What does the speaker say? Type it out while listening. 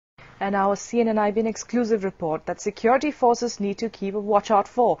And our CNN-IBN exclusive report that security forces need to keep a watch out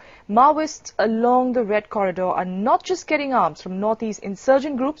for. Maoists along the Red Corridor are not just getting arms from northeast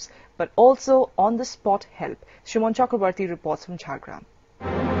insurgent groups, but also on-the-spot help. Shumon Chakrabarti reports from Jhargram.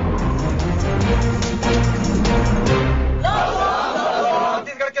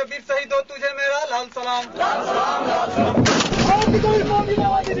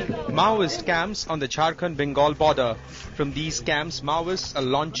 Maoist camps on the Jharkhand-Bengal border. From these camps, Maoists are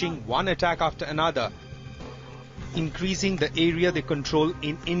launching one attack after another, increasing the area they control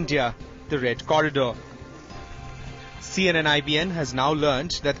in India, the Red Corridor. CNN-IBN has now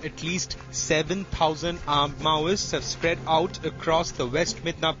learned that at least 7,000 armed Maoists have spread out across the West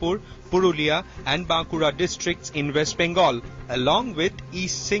Midnapur, Purulia and Bankura districts in West Bengal, along with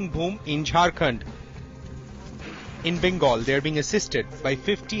East Singhbhum in Jharkhand. In Bengal, they are being assisted by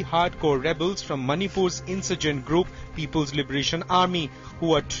 50 hardcore rebels from Manipur's insurgent group People's Liberation Army,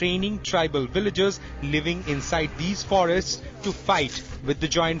 who are training tribal villagers living inside these forests to fight with the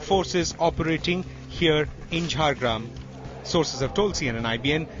joint forces operating here in Jhargram. Sources have told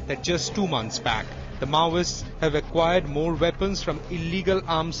CNN-IBN that just 2 months back, the Maoists have acquired more weapons from illegal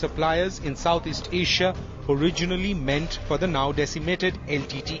arms suppliers in Southeast Asia, originally meant for the now decimated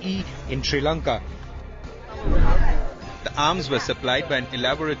LTTE in Sri Lanka. The arms were supplied by an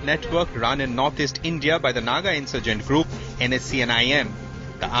elaborate network run in northeast India by the Naga insurgent group NSCNIM.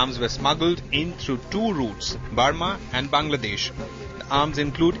 The arms were smuggled in through 2 routes, Burma and Bangladesh. The arms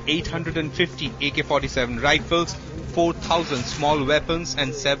include 850 AK-47 rifles, 4,000 small weapons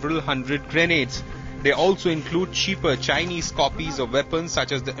and several hundred grenades. They also include cheaper Chinese copies of weapons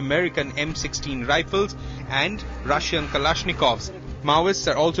such as the American M16 rifles and Russian Kalashnikovs.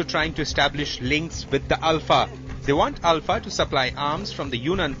 Maoists are also trying to establish links with the Alpha. They want Alpha to supply arms from the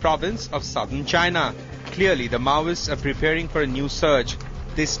Yunnan province of southern China. Clearly, the Maoists are preparing for a new surge.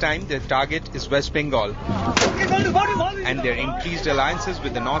 This time, their target is West Bengal. And their increased alliances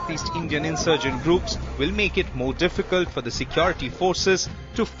with the northeast Indian insurgent groups will make it more difficult for the security forces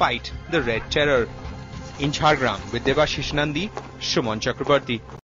to fight the Red Terror. In Jhargram, with Devashish Nandi, Shumon Chakrabarti.